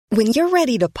When you're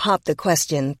ready to pop the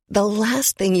question, the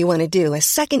last thing you want to do is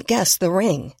second-guess the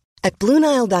ring. At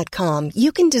BlueNile.com,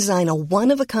 you can design a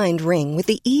one-of-a-kind ring with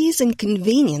the ease and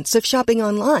convenience of shopping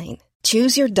online.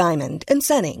 Choose your diamond and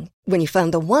setting. When you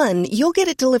find the one, you'll get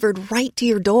it delivered right to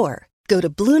your door. Go to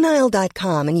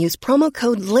BlueNile.com and use promo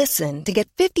code LISTEN to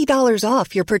get $50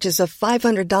 off your purchase of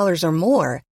 $500 or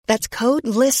more. That's code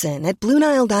LISTEN at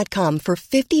BlueNile.com for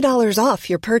 $50 off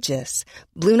your purchase.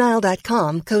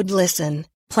 BlueNile.com, code LISTEN.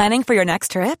 Planning for your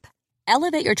next trip?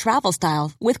 Elevate your travel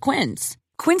style with Quince.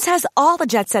 Quince has all the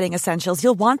jet-setting essentials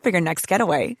you'll want for your next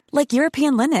getaway, like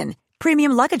European linen,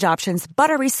 premium luggage options,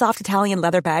 buttery soft Italian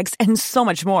leather bags, and so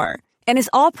much more. And is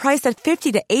all priced at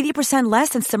 50 to 80% less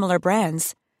than similar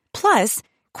brands. Plus,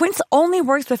 Quince only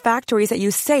works with factories that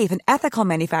use safe and ethical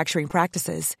manufacturing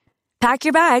practices. Pack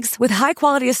your bags with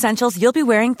high-quality essentials you'll be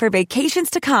wearing for vacations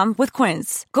to come with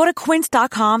Quince. Go to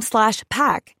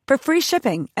quince.com/pack for free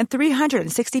shipping and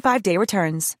 365-day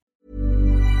returns.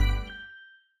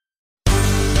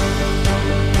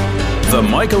 The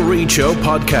Michael Reid Show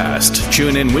podcast.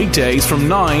 Tune in weekdays from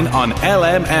 9 on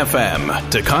LMFM.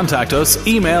 To contact us,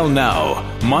 email now,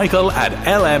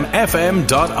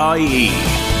 michael@lmfm.ie.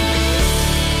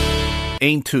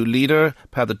 Aontú leader,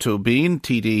 Peadar Tóibín,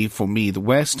 TD for Meath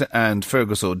West, and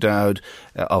Fergus O'Dowd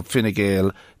of Fine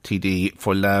Gael, TD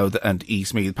for Louth and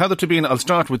East Meath. Peadar Tóibín, I'll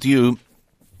start with you.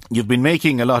 You've been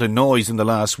making a lot of noise in the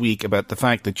last week about the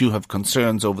fact that you have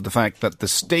concerns over the fact that the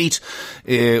state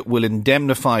will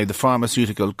indemnify the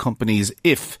pharmaceutical companies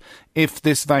if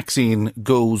this vaccine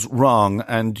goes wrong,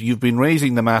 and you've been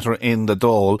raising the matter in the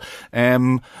Dáil.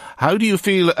 How do you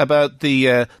feel about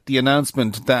the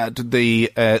announcement that the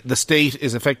state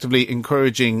is effectively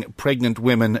encouraging pregnant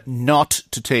women not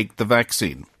to take the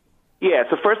vaccine? Yeah,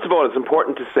 so first of all, it's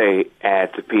important to say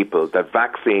to people that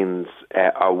vaccines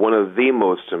are one of the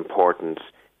most important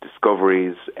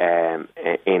discoveries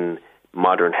in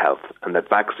modern health, and that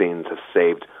vaccines have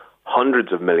saved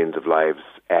hundreds of millions of lives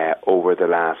over the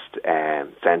last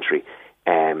century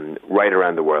right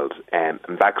around the world. And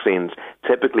vaccines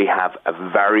typically have a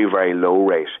very, very low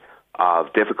rate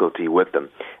of difficulty with them.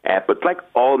 But like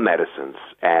all medicines,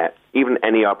 even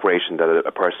any operation that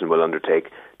a person will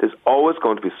undertake, there's always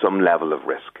going to be some level of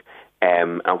risk.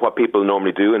 And what people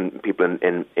normally do, and people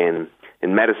in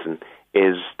medicine,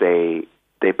 is they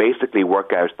basically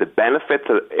work out the benefit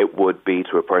that it would be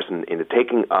to a person in the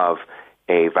taking of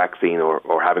a vaccine or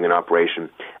having an operation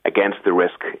against the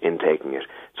risk in taking it.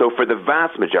 So for the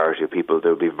vast majority of people,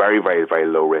 there will be very, very, very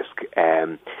low risk.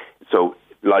 So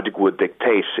logic would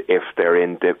dictate, if they're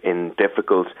in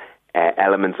difficult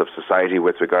elements of society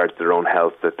with regards to their own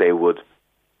health, that they would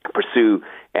pursue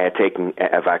taking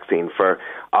a vaccine. For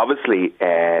obviously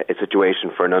a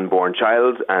situation for an unborn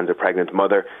child and a pregnant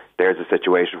mother, there's a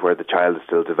situation where the child is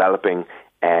still developing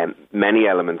many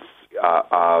elements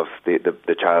of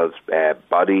the child's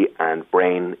body and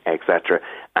brain, etc.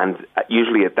 And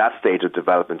usually at that stage of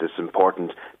development, it's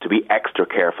important to be extra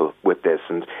careful with this.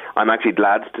 And I'm actually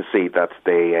glad to see that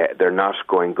they're not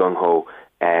going gung-ho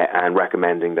and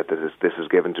recommending that this is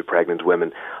given to pregnant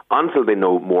women until they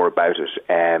know more about it.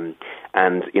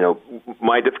 And, you know,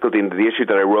 my difficulty in the issue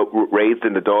that I raised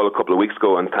in the Dáil a couple of weeks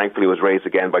ago, and thankfully was raised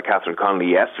again by Catherine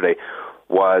Connolly yesterday,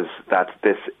 was that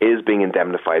this is being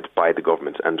indemnified by the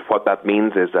government. And what that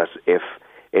means is that if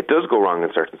it does go wrong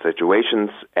in certain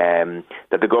situations,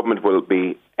 that the government will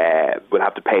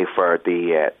have to pay for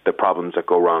the problems that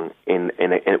go wrong in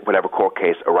whatever court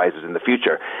case arises in the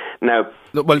future. Now,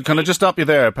 well, can I just stop you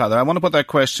there, Peadar? I want to put that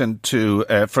question to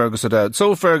Fergus O'Dowd.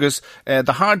 So, Fergus,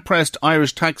 the hard-pressed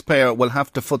Irish taxpayer will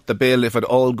have to foot the bill if it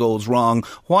all goes wrong.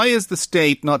 Why is the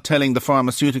state not telling the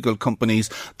pharmaceutical companies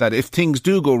that if things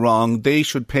do go wrong, they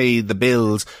should pay the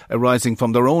bills arising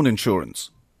from their own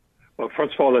insurance? Well,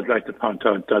 first of all, I'd like to point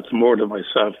out that more than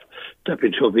myself,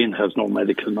 Deputy Tóibín has no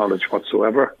medical knowledge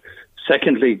whatsoever.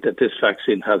 Secondly, that this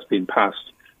vaccine has been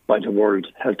passed by the World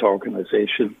Health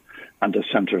Organization and the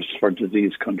Centres for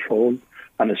Disease Control,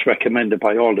 and it's recommended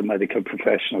by all the medical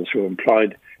professionals who are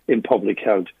employed in public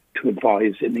health to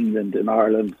advise in England, in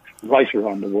Ireland, right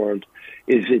around the world,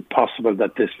 is it possible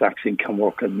that this vaccine can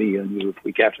work on me and you if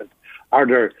we get it? Are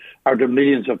there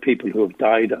millions of people who have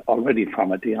died already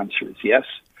from it? The answer is yes.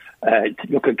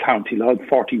 Look at County Louth.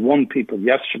 41 people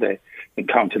yesterday in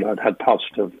County Louth had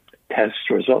positive test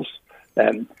results.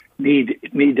 Meath,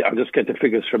 I'll just get the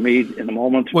figures for Meath in a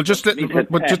moment. Well,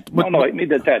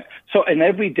 Meath at 10. So in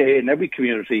every day, in every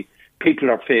community, people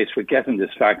are faced with getting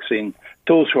this vaccine.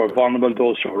 Those who are vulnerable,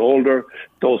 those who are older,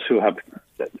 those who have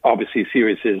obviously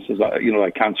serious illnesses,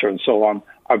 like cancer and so on,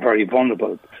 are very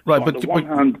vulnerable. Right,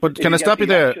 but can I stop you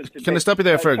there? Can I stop you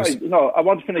there, Fergus? No, I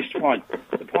want to finish the point.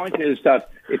 The point is that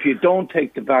if you don't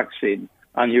take the vaccine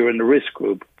and you're in the risk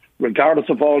group, regardless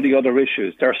of all the other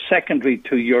issues, they're secondary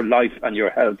to your life and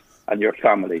your health and your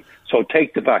family. So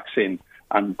take the vaccine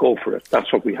and go for it.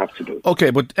 That's what we have to do. OK,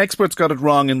 but experts got it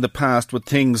wrong in the past with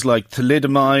things like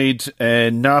thalidomide,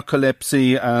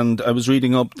 narcolepsy, and I was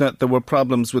reading up that there were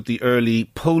problems with the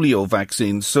early polio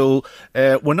vaccine. So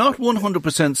we're not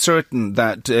 100% certain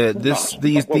that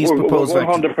these proposed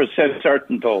vaccines... We're 100%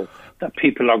 certain, though, that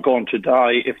people are going to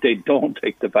die if they don't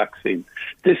take the vaccine.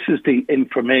 This is the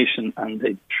information and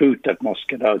the truth that must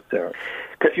get out there.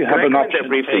 Can I comment there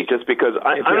briefly, just because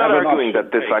I'm not arguing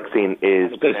that this vaccine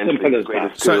is simple as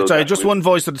that. Sorry, just one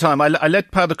voice at a time. I'll let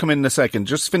Paddy come in a second.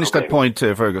 Just finish that point,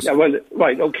 Fergus. Yeah, well,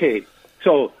 right, okay.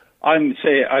 So I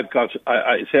say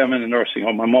I'm in a nursing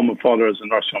home. My mum and father is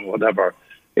in a nursing home, whatever.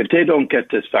 If they don't get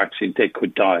this vaccine, they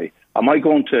could die. Am I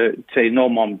going to say, no,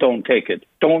 Mum, don't take it?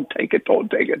 Don't take it,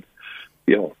 don't take it.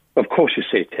 Of course you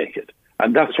say take it.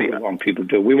 And that's what we want people to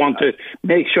do. We want to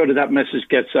make sure that message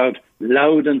gets out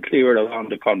loud and clear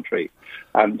around the country.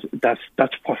 And that's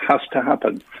what has to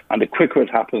happen. And the quicker it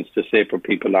happens, the safer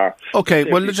people are. OK,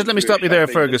 well, just let me stop you there,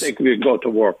 Fergus. We can go to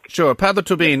work. Sure. Paddy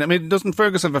Tobin, I mean, doesn't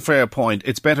Fergus have a fair point?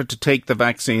 It's better to take the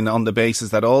vaccine on the basis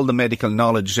that all the medical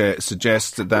knowledge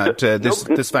suggests that this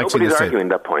vaccine is safe. Nobody's arguing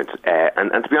that point.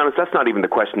 And to be honest, that's not even the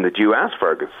question that you asked,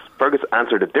 Fergus. Fergus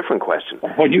answered a different question.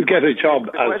 When you get a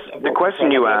job... The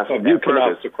question you asked, Fergus,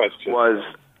 ask the question. Was...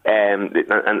 and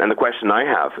the question I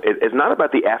have is not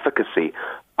about the efficacy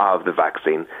of the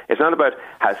vaccine. It's not about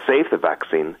how safe the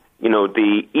vaccine.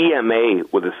 The EMA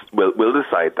will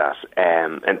decide that,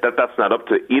 and that's not up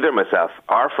to either myself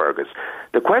or Fergus.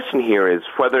 The question here is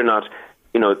whether or not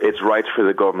it's right for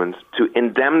the government to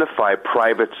indemnify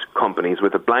private companies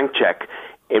with a blank cheque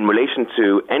in relation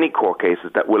to any court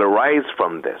cases that will arise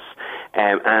from this.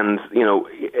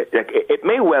 It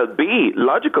may well be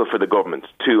logical for the government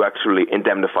to actually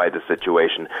indemnify the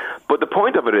situation. But the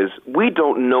point of it is we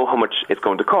don't know how much it's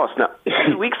going to cost. Now,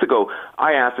 2 weeks ago,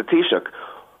 I asked the Taoiseach,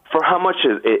 for how much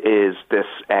is this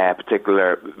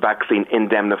particular vaccine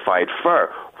indemnified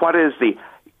for? What is the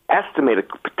estimated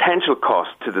potential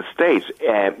cost to the state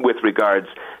with regards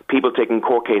people taking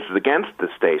court cases against the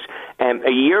state?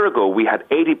 A year ago, we had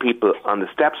 80 people on the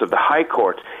steps of the High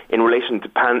Court in relation to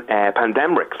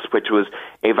Pandemrix, which was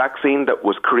a vaccine that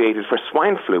was created for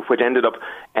swine flu, which ended up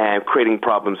creating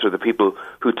problems for the people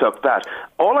who took that.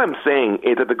 All I'm saying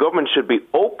is that the government should be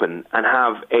open and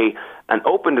have an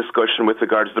open discussion with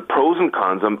regards to the pros and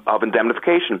cons of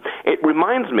indemnification. It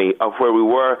reminds me of where we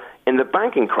were in the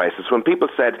banking crisis when people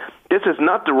said this is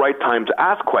not the right time to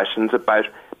ask questions about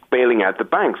bailing out the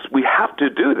banks. We have to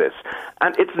do this.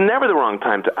 And it's never the wrong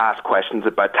time to ask questions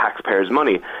about taxpayers'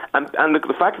 money. And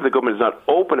the fact that the government is not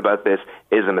open about this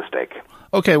is a mistake.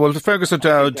 OK, well, Fergus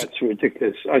O'Dowd... That's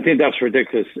ridiculous. I think that's a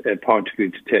ridiculous point of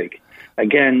view to take.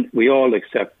 Again, we all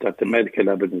accept that the medical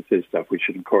evidence is that we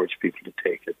should encourage people to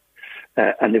take it.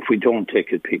 And if we don't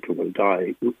take it, people will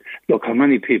die. Look, how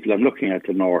many people... I'm looking at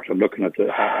the north. I'm looking at the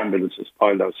ambulances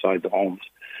piled outside the homes.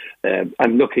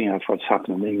 I'm looking at what's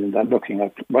happening in England. I'm looking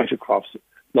at right across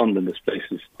London, this place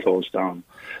is closed down.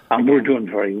 And we're doing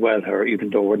very well here,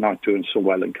 even though we're not doing so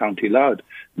well in County Louth.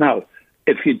 Now,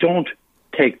 if you don't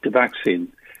take the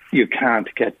vaccine, you can't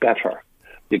get better.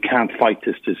 You can't fight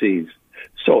this disease.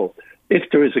 So if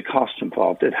there is a cost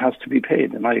involved, it has to be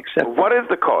paid, and I accept What is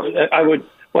the cost?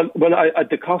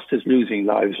 The cost is losing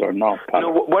lives or not.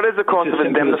 No, what is the cost of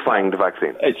indemnifying the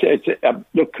vaccine?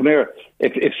 Look, come here.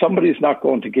 If somebody's not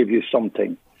going to give you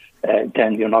something,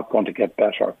 then you're not going to get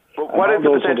better. But what is the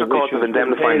potential cost of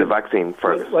indemnifying the vaccine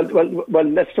first? Well,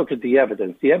 let's look at the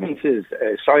evidence. The evidence is,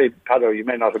 sorry, Paddy, you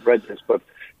may not have read this, but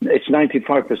it's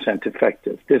 95%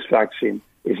 effective. This vaccine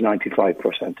is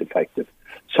 95% effective.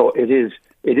 So it is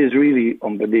really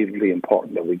unbelievably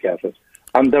important that we get it.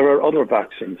 And there are other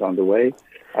vaccines on the way,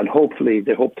 and hopefully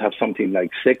they hope to have something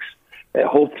like 6,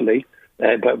 certainly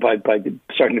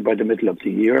by the middle of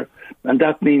the year. And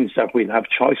that means that we'll have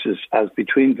choices as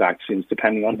between vaccines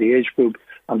depending on the age group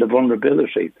and the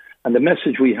vulnerability. And the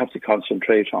message we have to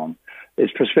concentrate on is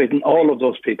persuading all of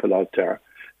those people out there,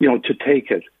 to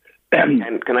take it.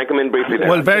 And can I come in briefly there?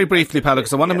 Well, very briefly, Paddy,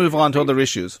 because I want to move on to other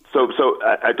issues. So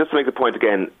just to make the point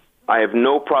again, I have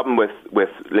no problem with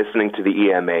listening to the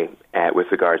EMA with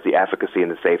regards to the efficacy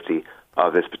and the safety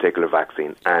of this particular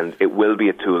vaccine, and it will be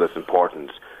a tool that's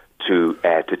important to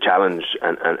challenge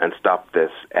and stop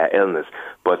this illness.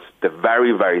 But the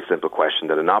very, very simple question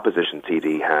that an opposition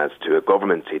TD has to a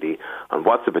government TD on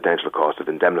what's the potential cost of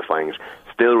indemnifying it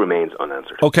still remains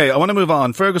unanswered. OK, I want to move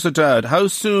on. Fergus O'Dowd, how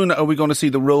soon are we going to see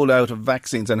the rollout of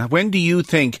vaccines, and when do you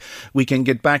think we can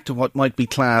get back to what might be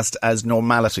classed as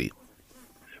normality?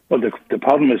 Well, the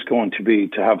problem is going to be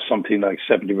to have something like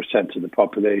 70% of the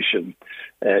population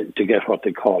to get what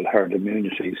they call herd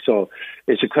immunity. So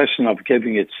it's a question of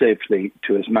giving it safely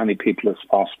to as many people as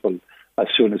possible as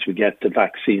soon as we get the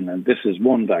vaccine. And this is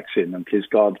one vaccine. And please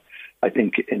God, I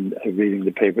think in reading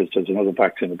the papers, there's another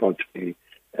vaccine about to be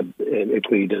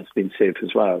agreed as being safe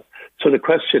as well. So the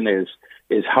question is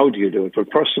how do you do it? Well,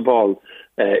 first of all,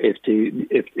 if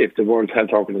the World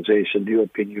Health Organization, the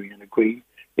European Union agree,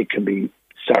 it can be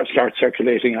start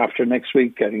circulating after next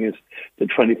week. I think it's the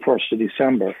 21st of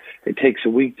December. It takes a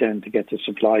week then to get the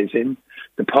supplies in.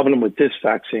 The problem with this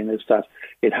vaccine is that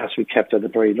it has to be kept at a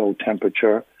very low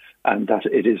temperature, and that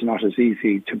it is not as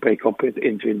easy to break up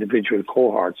into individual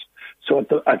cohorts. So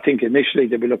I think initially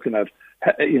they'll be looking at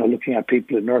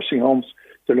people in nursing homes.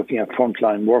 They're looking at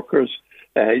frontline workers.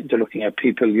 They're looking at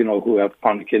people, who have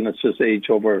chronic illnesses, age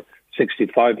over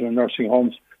 65 in the nursing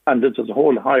homes. And there's a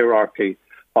whole hierarchy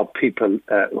of people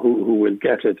who will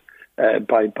get it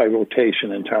by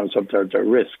rotation in terms of their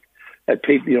risk.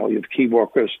 People, you have key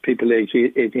workers, people aged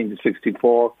 18 to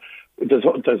 64. There's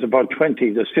about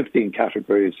 15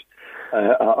 categories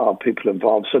of people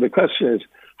involved. So the question is,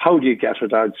 how do you get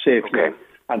it out safely? Okay.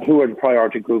 And who are the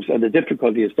priority groups? And the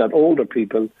difficulty is that older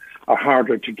people are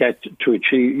harder to get to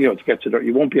achieve, to get to their,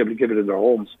 you won't be able to give it in their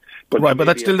homes. But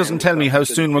that still doesn't tell me how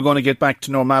soon we're going to get back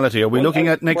to normality. Are we looking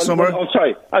at next summer?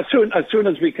 As soon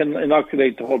as we can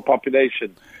inoculate the whole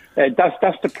population.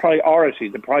 That's the priority.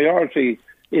 The priority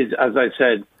is, as I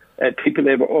said, people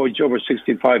aged over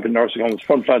 65 in nursing homes,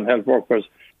 frontline health workers,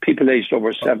 people aged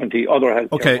over 70, other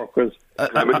healthcare workers.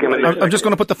 I'm just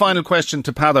going to put the final question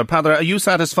to Peadar. Peadar, are you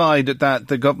satisfied that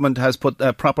the government has put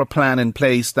a proper plan in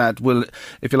place that will,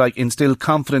 if you like, instill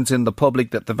confidence in the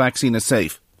public that the vaccine is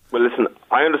safe? Well, listen,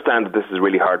 I understand that this is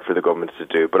really hard for the government to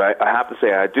do, but I have to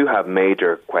say I do have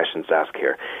major questions to ask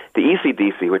here. The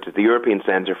ECDC, which is the European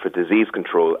Centre for Disease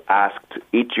Control, asked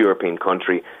each European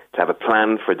country to have a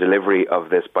plan for delivery of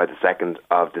this by the 2nd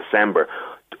of December.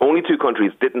 Only 2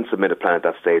 countries didn't submit a plan at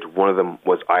that stage. One of them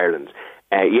was Ireland.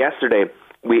 Yesterday,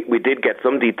 we did get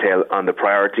some detail on the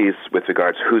priorities with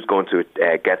regards to who's going to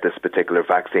get this particular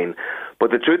vaccine.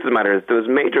 But the truth of the matter is there's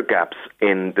major gaps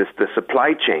in the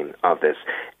supply chain of this.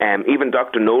 Even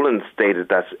Dr. Nolan stated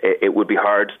that it would be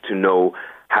hard to know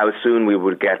how soon we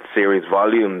would get serious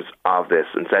volumes of this,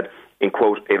 and said, in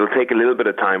quote, it'll take a little bit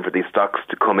of time for these stocks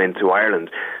to come into Ireland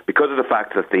because of the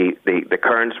fact that the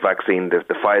current vaccine, the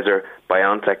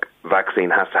Pfizer-BioNTech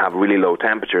vaccine, has to have really low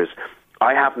temperatures.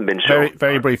 I haven't been shown...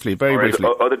 Very briefly.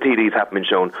 Other TDs haven't been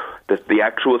shown that the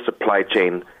actual supply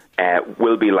chain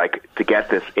will be like to get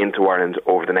this into Ireland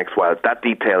over the next while. That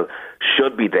detail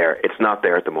should be there. It's not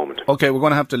there at the moment. OK, we're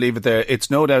going to have to leave it there.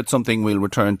 It's no doubt something we'll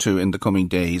return to in the coming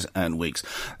days and weeks.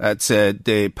 That's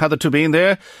Peadar Tóibín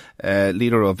there,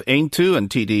 leader of Aontú and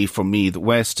TD for Meath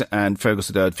West, and Fergus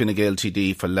O'Dowd, Fine Gael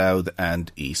TD for Louth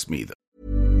and East Meath.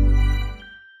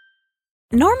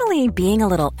 Normally, being a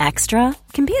little extra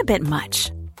can be a bit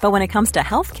much. But when it comes to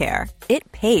healthcare,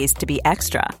 it pays to be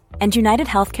extra. And United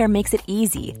Healthcare makes it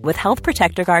easy with Health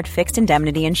Protector Guard fixed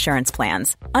indemnity insurance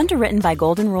plans. Underwritten by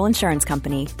Golden Rule Insurance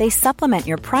Company, they supplement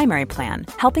your primary plan,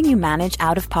 helping you manage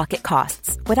out-of-pocket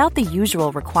costs without the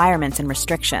usual requirements and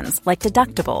restrictions like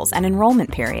deductibles and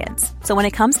enrollment periods. So when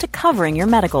it comes to covering your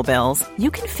medical bills,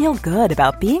 you can feel good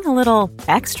about being a little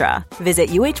extra. Visit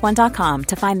UH1.com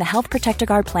to find the Health Protector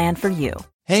Guard plan for you.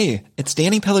 Hey, it's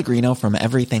Danny Pellegrino from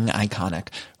Everything Iconic.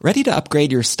 Ready to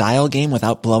upgrade your style game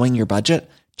without blowing your budget?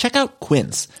 Check out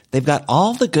Quince. They've got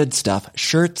all the good stuff,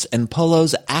 shirts and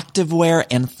polos, activewear,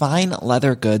 and fine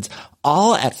leather goods,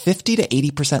 all at 50 to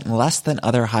 80% less than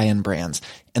other high-end brands.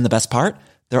 And the best part?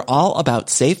 They're all about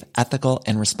safe, ethical,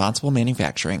 and responsible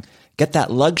manufacturing. Get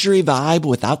that luxury vibe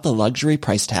without the luxury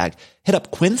price tag. Hit up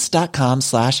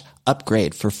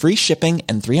quince.com/upgrade for free shipping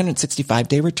and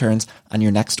 365-day returns on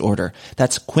your next order.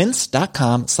 That's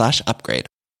quince.com/upgrade.